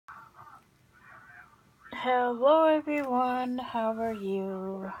Hello everyone, how are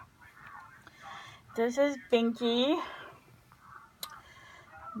you? This is Binky,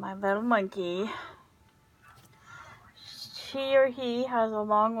 my little monkey. She or he has a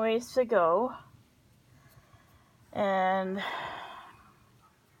long ways to go, and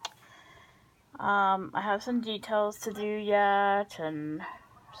I have some details to do yet, and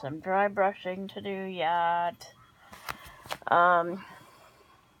some dry brushing to do yet.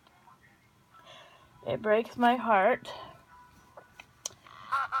 It breaks my heart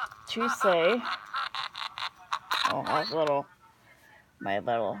to say, oh, that's my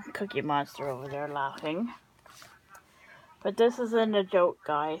little cookie monster over there laughing. But this isn't a joke,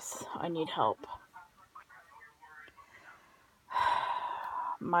 guys. I need help.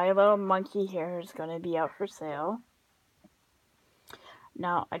 My little monkey here is going to be out for sale.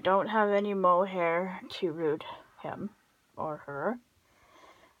 Now, I don't have any mohair to root him or her,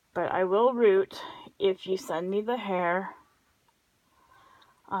 but I will root if you send me the hair.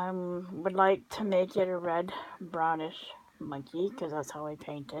 I would like to make it a red brownish monkey because that's how I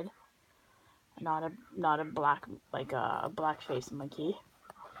painted. Not a black, like a black face monkey.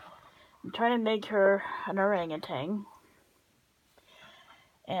 I'm trying to make her an orangutan.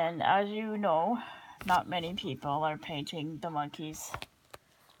 And as you know, not many people are painting the monkeys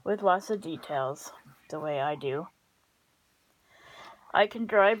with lots of details the way I do. I can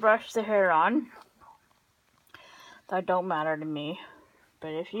dry brush the hair on. That don't matter to me.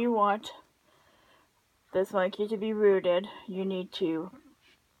 But if you want this monkey to be rooted, you need to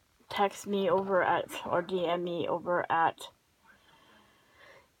text me over at, or DM me over at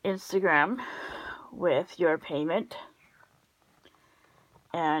Instagram with your payment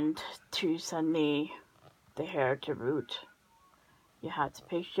and to send me the hair to root. You have to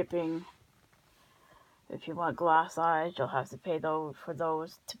pay shipping. If you want glass eyes, you'll have to pay for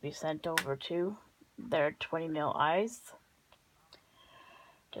those to be sent over to. They're 20 mil eyes.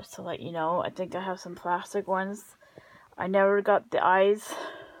 Just to let you know, I think I have some plastic ones. I never got the eyes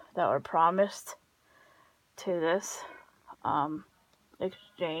that were promised to this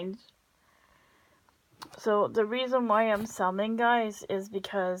exchange. So the reason why I'm selling, guys, is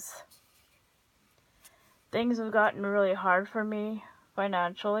because things have gotten really hard for me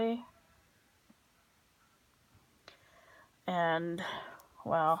financially. And,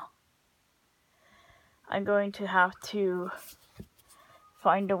 well, I'm going to have to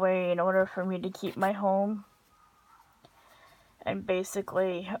find a way in order for me to keep my home and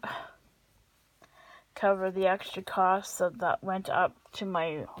basically cover the extra costs that went up to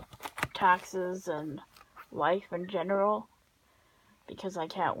my taxes and life in general because I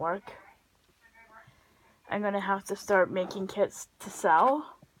can't work. I'm going to have to start making kits to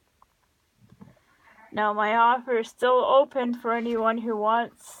sell. Now, my offer is still open for anyone who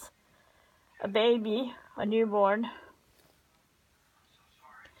wants a baby, a newborn,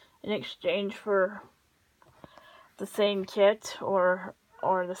 in exchange for the same kit or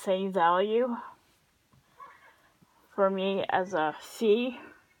the same value for me as a fee.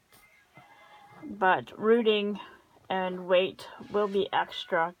 But rooting and weight will be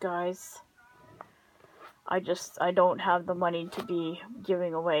extra, guys. I don't have the money to be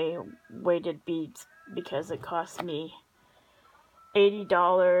giving away weighted beads because it costs me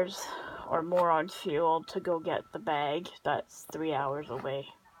 $80 or more on fuel to go get the bag. That's 3 hours away.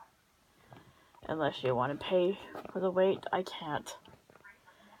 Unless you want to pay for the weight, I can't.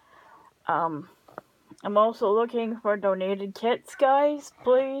 I'm also looking for donated kits, guys,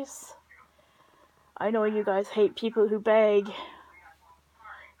 please. I know you guys hate people who beg,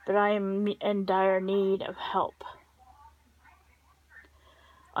 but I am in dire need of help.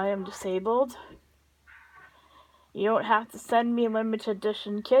 I am disabled. You don't have to send me limited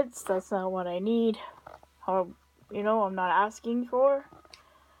edition kits. That's not what I need. Or, I'm not asking for.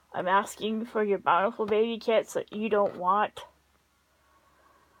 I'm asking for your Bountiful Baby kits that you don't want.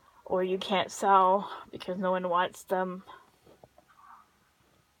 Or you can't sell because no one wants them.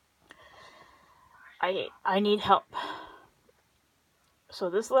 I need help. So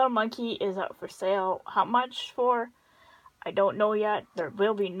this little monkey is up for sale. How much for? I don't know yet. There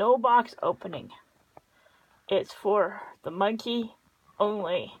will be no box opening. It's for the monkey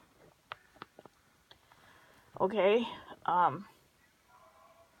only. Okay?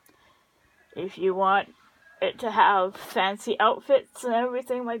 If you want it to have fancy outfits and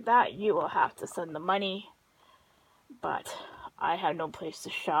everything like that, you will have to send the money. But I have no place to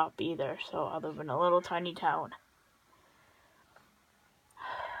shop either, so I live in a little tiny town.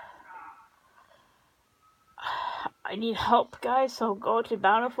 I need help, guys, so go to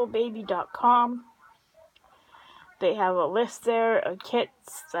bountifulbaby.com. They have a list there of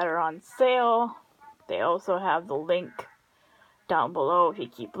kits that are on sale. They also have the link down below. If you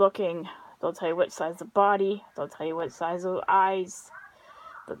keep looking, they'll tell you what size of body, they'll tell you what size of eyes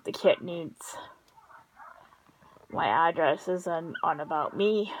that the kit needs. My address is on About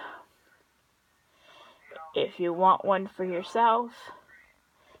Me. If you want one for yourself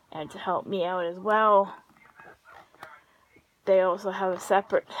and to help me out as well, they also have a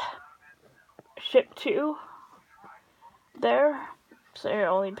separate ship to there, so you're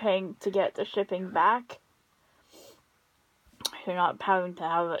only paying to get the shipping back. You're not having to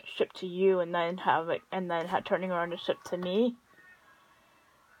have it shipped to you and then turning around to ship to me.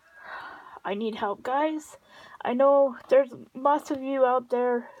 I need help, guys. I know there's lots of you out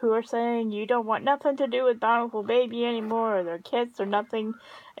there who are saying you don't want nothing to do with Bountiful Baby anymore, or their kits or nothing,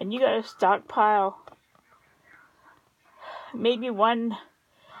 and you gotta stockpile. Maybe one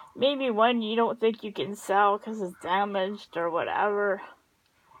you don't think you can sell because it's damaged or whatever,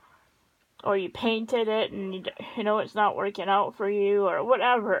 or you painted it and you know it's not working out for you or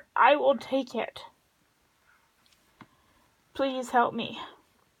whatever. I will take it. Please help me.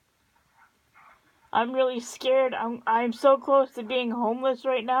 I'm really scared. I'm so close to being homeless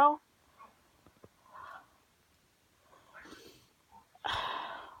right now.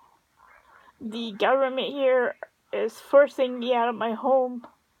 The government here is forcing me out of my home.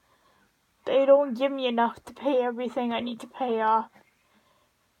 They don't give me enough to pay everything I need to pay off.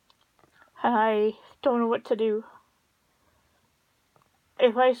 And I don't know what to do.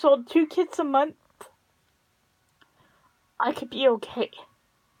 If I sold 2 kits a month, I could be okay.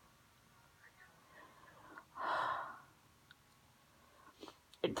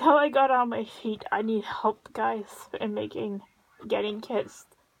 Until I got on my feet, I need help, guys, in getting kits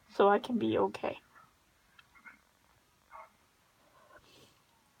so I can be okay.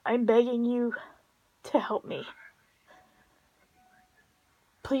 I'm begging you to help me.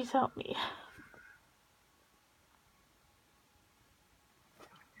 Please help me.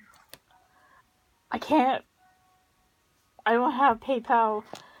 I don't have PayPal,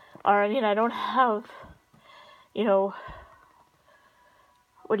 or I don't have,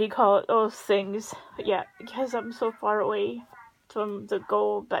 what do you call it, those things yet, because I'm so far away from the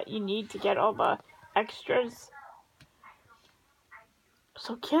goal that you need to get all the extras.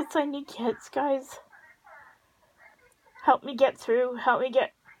 So kits, I need kits, guys. Help me get through, help me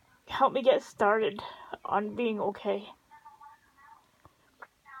get started on being okay.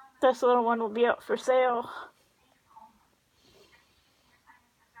 This little one will be up for sale.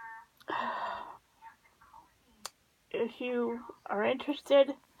 If you are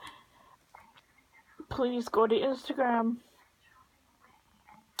interested, please go to Instagram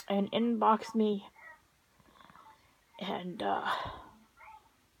and inbox me. And,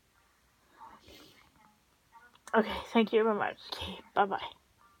 okay, thank you very much. Okay, bye-bye.